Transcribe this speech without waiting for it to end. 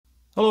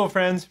Hello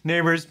friends,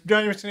 neighbors,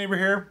 Johnny Mr. Neighbor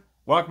here.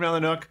 Welcome down the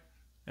Nook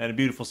and a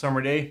beautiful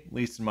summer day, at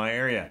least in my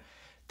area.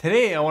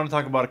 Today I want to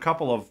talk about a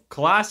couple of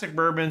classic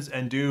bourbons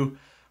and do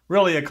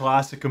really a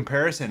classic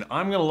comparison.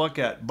 I'm going to look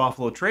at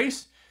Buffalo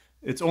Trace.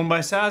 It's owned by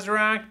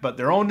Sazerac, but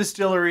their own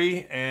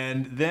distillery,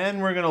 and then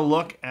we're going to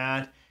look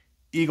at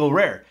Eagle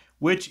Rare,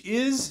 which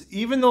is,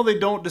 even though they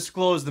don't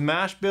disclose the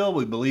mash bill,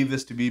 we believe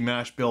this to be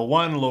mash bill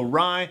 1, low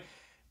rye,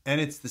 and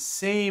it's the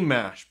same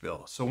mash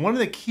bill. So one of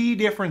the key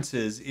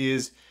differences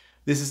is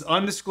this is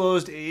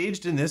undisclosed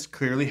aged, and this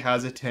clearly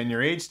has a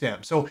 10-year age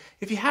stamp. So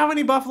if you have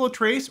any Buffalo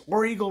Trace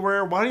or Eagle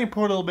Rare, why don't you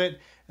pour a little bit,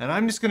 and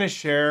I'm just gonna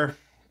share,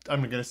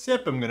 I'm gonna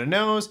sip, I'm gonna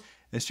nose,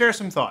 and share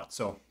some thoughts.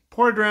 So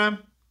pour a dram,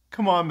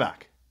 come on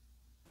back.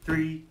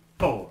 3,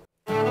 4.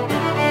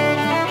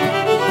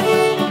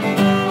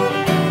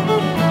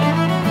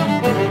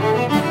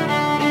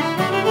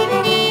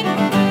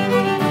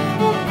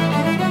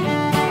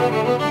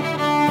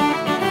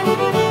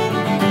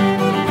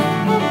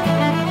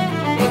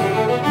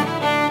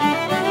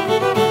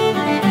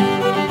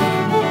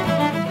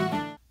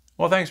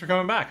 Well, thanks for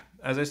coming back.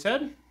 As I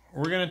said,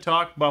 we're going to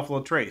talk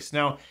Buffalo Trace.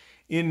 Now,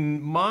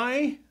 in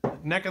my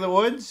neck of the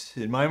woods,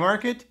 in my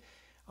market,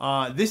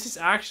 this is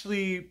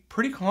actually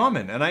pretty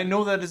common, and I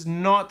know that is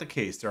not the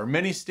case. There are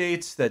many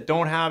states that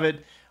don't have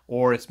it,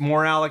 or it's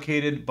more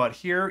allocated, but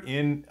here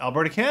in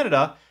Alberta,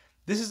 Canada,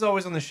 this is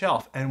always on the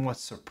shelf. And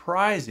what's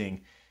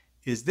surprising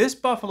is this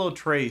Buffalo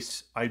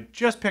Trace I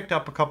just picked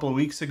up a couple of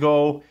weeks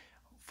ago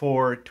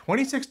for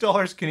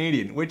 $26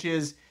 Canadian, which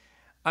is,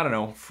 I don't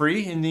know,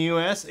 free in the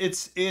US.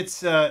 It's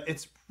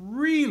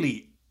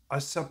really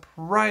a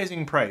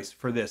surprising price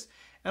for this.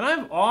 And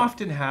I've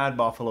often had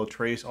Buffalo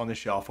Trace on the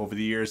shelf over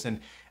the years, and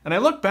I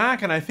look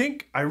back and I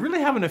think I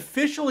really haven't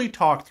officially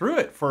talked through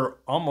it for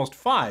almost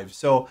 5.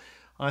 So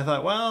I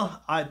thought,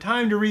 well,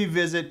 time to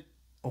revisit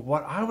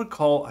what I would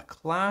call a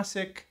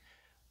classic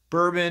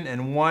bourbon,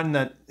 and one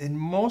that in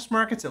most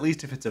markets, at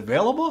least if it's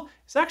available,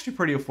 is actually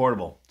pretty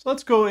affordable. So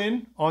let's go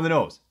in on the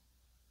nose.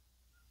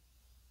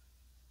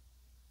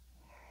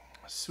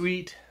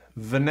 Sweet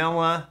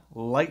vanilla,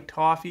 light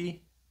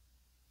toffee,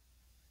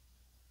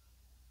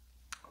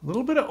 a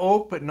little bit of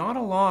oak, but not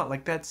a lot.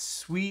 Like that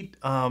sweet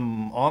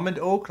almond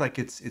oak. Like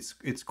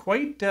it's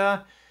quite.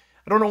 I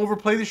don't want to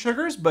overplay the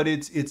sugars, but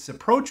it's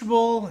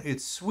approachable.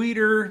 It's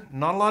sweeter,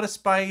 not a lot of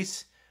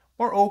spice,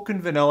 more oak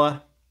and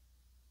vanilla.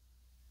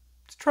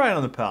 Let's try it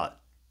on the palate.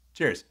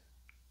 Cheers.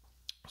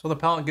 So the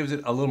palate gives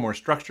it a little more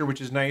structure,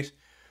 which is nice.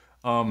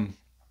 A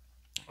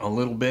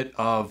little bit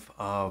of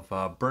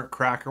burnt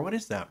cracker. What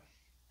is that?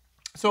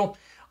 So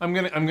I'm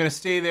gonna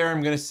stay there.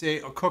 I'm gonna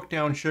say cooked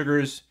down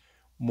sugars,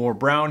 more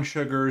brown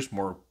sugars,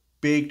 more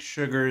baked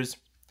sugars,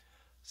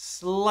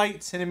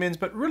 slight cinnamons,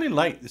 but really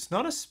light. It's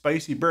not a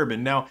spicy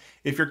bourbon. Now,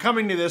 if you're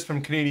coming to this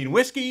from Canadian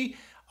whiskey,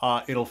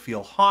 it'll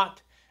feel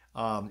hot.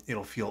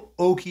 It'll feel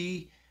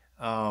oaky.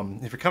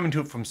 If you're coming to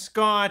it from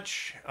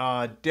Scotch,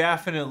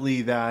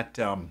 definitely that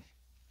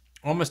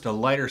almost a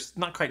lighter,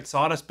 not quite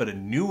sawdust, but a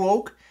new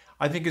oak,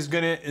 I think is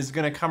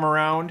gonna come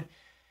around.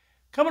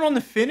 Coming on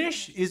the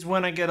finish is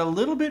when I get a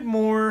little bit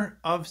more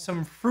of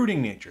some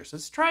fruiting nature. So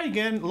let's try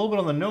again, a little bit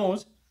on the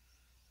nose,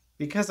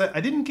 because I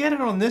didn't get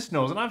it on this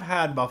nose, and I've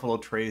had Buffalo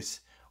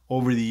Trace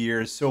over the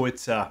years, so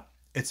it's a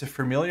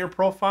familiar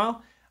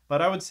profile.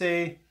 But I would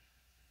say,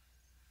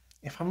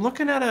 if I'm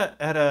looking at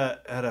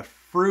a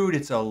fruit,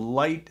 it's a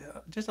light,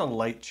 just a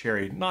light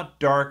cherry, not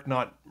dark,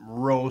 not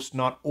roast,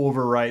 not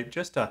overripe,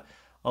 just a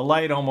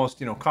light,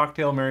 almost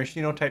cocktail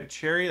maraschino type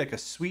cherry, like a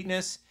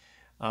sweetness.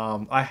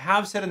 I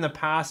have said in the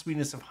past,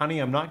 sweetness of honey.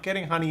 I'm not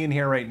getting honey in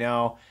here right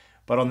now,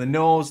 but on the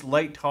nose,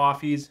 light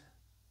toffees.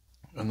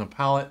 On the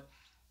palate,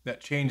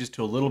 that changes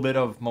to a little bit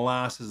of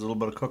molasses, a little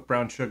bit of cooked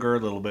brown sugar, a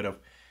little bit of,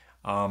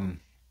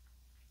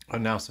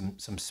 now some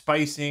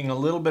spicing, a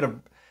little bit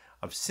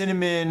of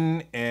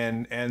cinnamon,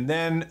 and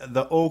then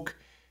the oak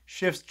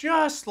shifts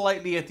just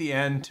slightly at the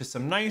end to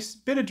some nice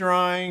bit of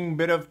drying,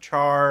 bit of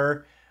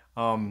char,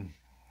 and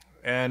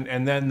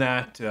then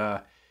that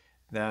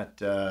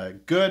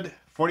good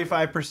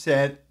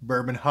 45%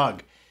 bourbon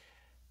hug.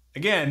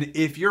 Again,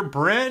 if you're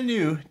brand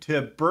new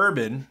to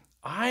bourbon,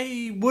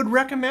 I would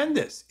recommend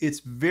this.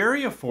 It's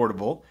very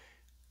affordable,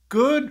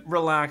 good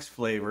relaxed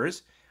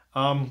flavors.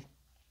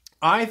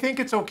 I think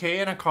it's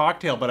okay in a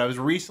cocktail, but I was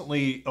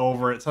recently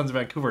over at Sons of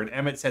Vancouver, and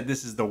Emmett said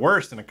this is the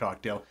worst in a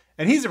cocktail,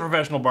 and he's a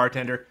professional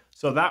bartender,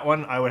 so that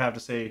one I would have to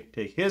say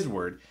take his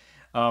word.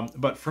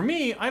 But for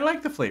me, I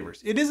like the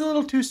flavors. It is a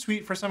little too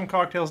sweet for some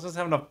cocktails. It doesn't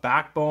have enough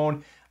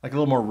backbone, like a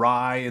little more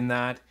rye in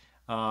that.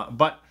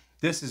 But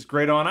this is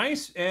great on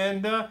ice,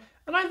 and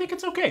I think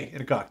it's okay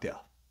in a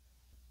cocktail.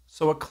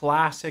 So a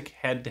classic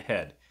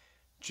head-to-head.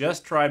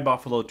 Just tried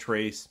Buffalo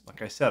Trace.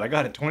 Like I said, I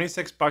got it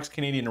 26 bucks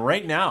Canadian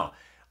right now,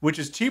 which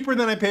is cheaper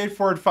than I paid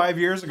for it 5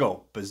 years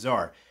ago.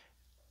 Bizarre.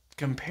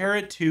 Compare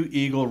it to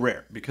Eagle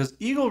Rare, because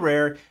Eagle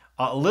Rare,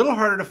 a little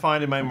harder to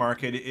find in my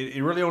market.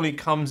 It really only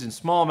comes in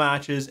small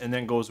matches and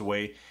then goes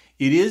away.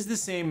 It is the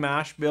same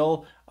mash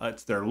bill.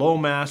 It's their low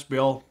mash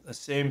bill, the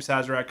same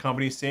Sazerac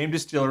company, same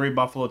distillery,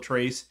 Buffalo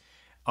Trace.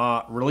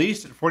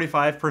 released at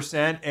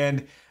 45%.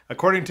 And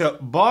according to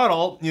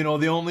bottle, you know,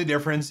 the only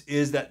difference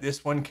is that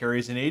this one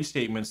carries an age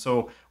statement.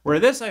 So where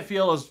this I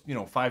feel is, you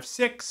know, 5,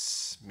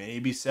 6,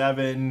 maybe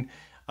 7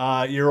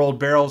 year old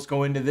barrels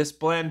go into this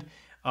blend,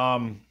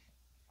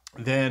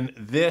 then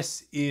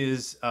this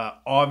is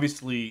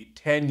obviously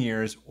 10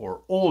 years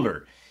or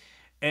older.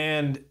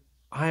 And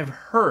I've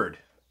heard,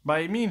 by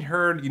I mean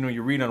heard, you know,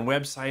 you read on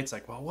websites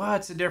like, well,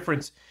 what's the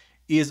difference?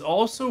 Is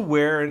also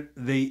where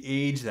they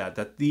age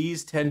that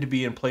these tend to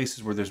be in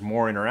places where there's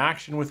more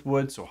interaction with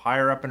wood, so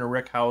higher up in a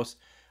rick house,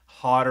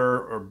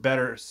 hotter or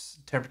better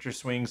temperature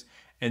swings,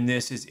 and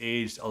this is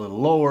aged a little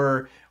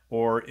lower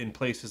or in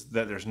places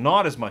that there's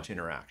not as much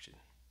interaction.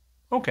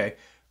 Okay,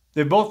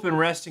 they've both been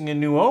resting in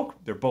new oak.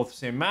 They're both the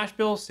same mash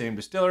bill, same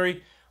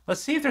distillery.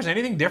 Let's see if there's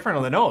anything different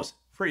on the nose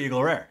for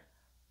Eagle Rare.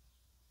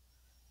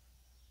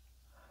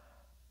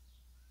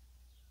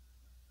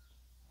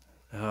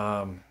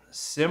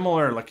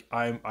 Similar, like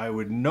I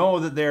would know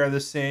that they are the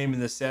same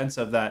in the sense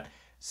of that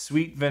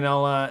sweet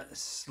vanilla,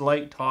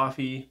 slight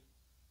toffee.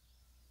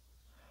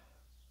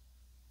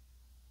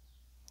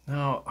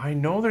 Now, I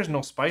know there's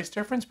no spice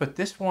difference, but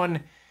this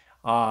one,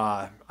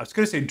 I was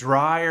going to say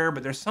drier,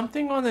 but there's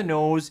something on the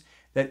nose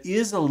that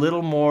is a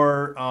little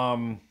more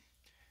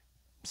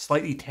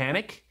slightly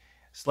tannic,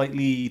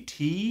 slightly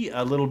tea,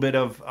 a little bit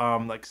of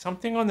like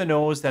something on the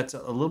nose that's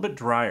a little bit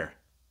drier.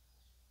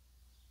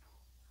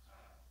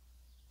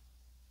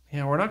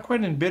 Yeah, we're not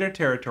quite in bitter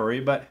territory,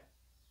 but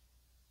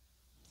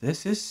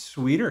this is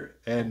sweeter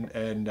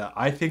and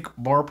I think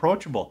more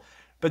approachable.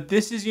 But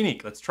this is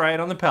unique. Let's try it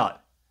on the palate.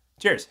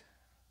 Cheers.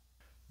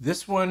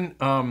 This one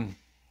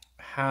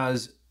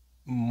has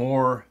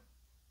more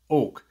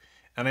oak.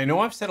 And I know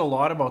I've said a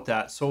lot about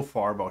that so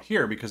far about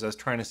here because I was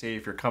trying to say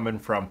if you're coming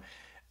from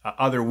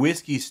other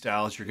whiskey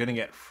styles, you're going to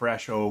get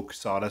fresh oak,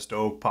 sawdust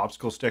oak,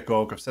 popsicle stick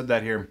oak. I've said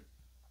that here.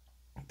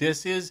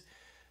 This is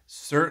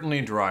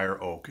certainly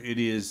drier oak. It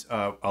is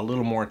a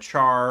little more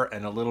char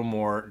and a little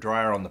more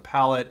drier on the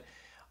palate,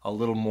 a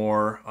little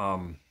more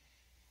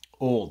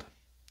old.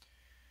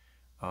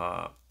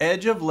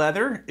 Edge of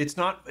leather. It's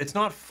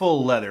not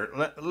full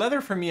leather.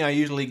 Leather for me, I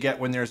usually get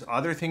when there's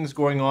other things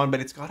going on, but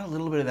it's got a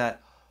little bit of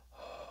that,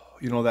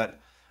 you know, that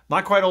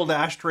not quite old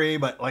ashtray,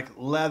 but like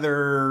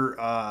leather,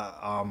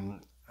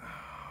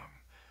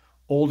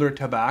 older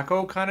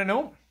tobacco kind of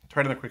note.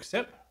 Try another quick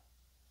sip.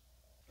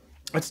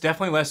 It's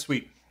definitely less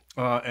sweet.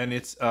 And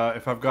it's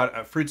if I've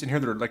got fruits in here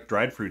that are like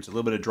dried fruits, a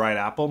little bit of dried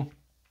apple,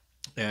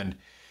 and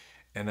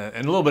a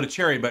little bit of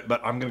cherry, but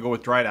I'm gonna go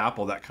with dried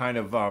apple, that kind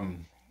of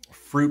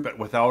fruit, but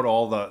without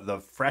all the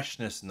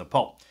freshness and the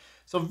pulp.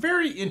 So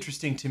very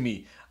interesting to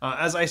me.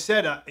 As I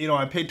said, you know,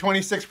 I paid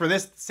 26 for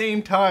this. At the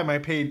same time, I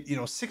paid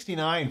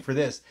 69 for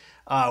this,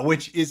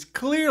 which is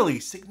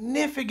clearly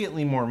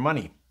significantly more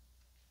money.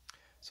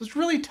 So it's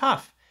really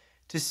tough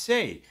to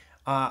say.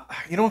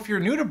 If you're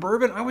new to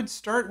bourbon, I would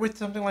start with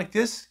something like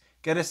this.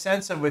 Get a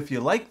sense of if you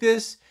like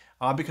this,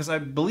 because I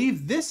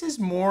believe this is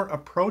more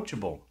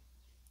approachable.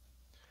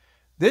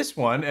 This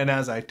one, and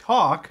as I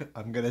talk,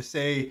 I'm going to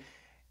say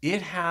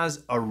it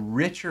has a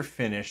richer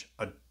finish,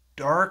 a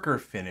darker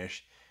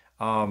finish.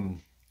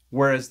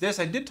 Whereas this,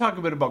 I did talk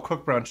a bit about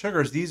cooked brown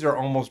sugars. These are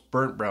almost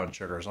burnt brown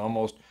sugars,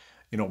 almost,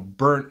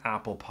 burnt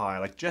apple pie,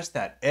 like just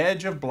that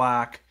edge of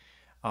black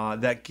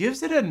that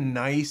gives it a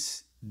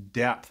nice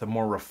depth, a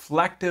more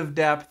reflective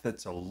depth.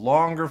 It's a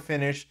longer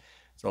finish.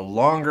 It's a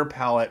longer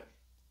palate,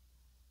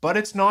 but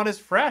it's not as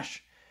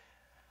fresh.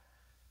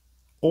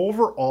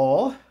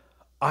 Overall,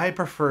 I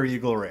prefer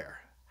Eagle Rare.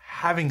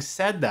 Having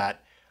said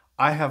that,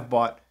 I have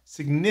bought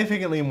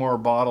significantly more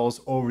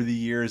bottles over the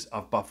years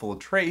of Buffalo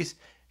Trace,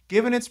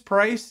 given its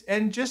price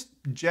and just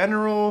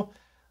general,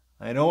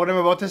 I know what I'm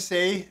about to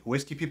say,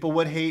 whiskey people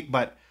would hate,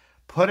 but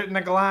put it in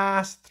a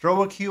glass,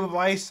 throw a cube of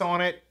ice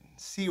on it,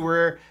 see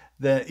where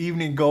the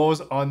evening goes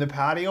on the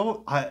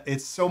patio.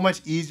 It's so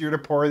much easier to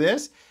pour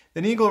this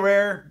than Eagle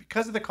Rare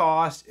because of the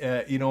cost,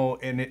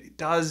 and it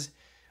does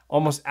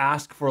almost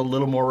ask for a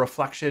little more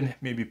reflection.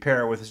 Maybe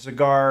pair it with a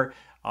cigar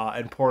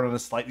and pour it on a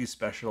slightly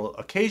special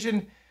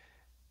occasion.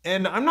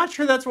 And I'm not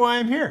sure that's why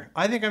I'm here.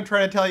 I think I'm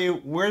trying to tell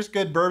you where's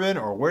good bourbon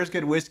or where's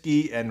good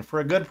whiskey and for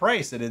a good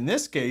price. And in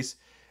this case,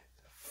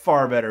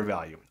 far better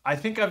value. I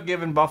think I've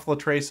given Buffalo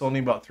Trace only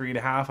about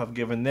 3.5. I've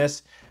given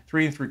this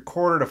 3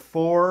 3/4 to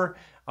 4.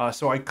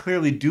 So I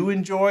clearly do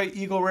enjoy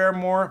Eagle Rare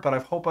more, but I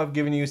hope I've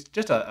given you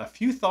just a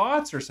few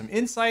thoughts or some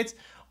insights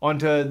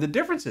onto the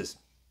differences.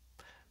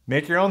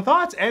 Make your own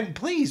thoughts, and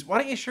please, why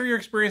don't you share your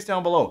experience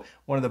down below?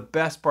 One of the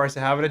best parts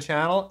of having a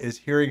channel is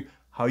hearing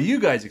how you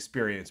guys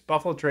experience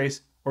Buffalo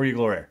Trace or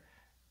Eagle Rare.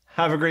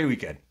 Have a great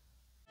weekend.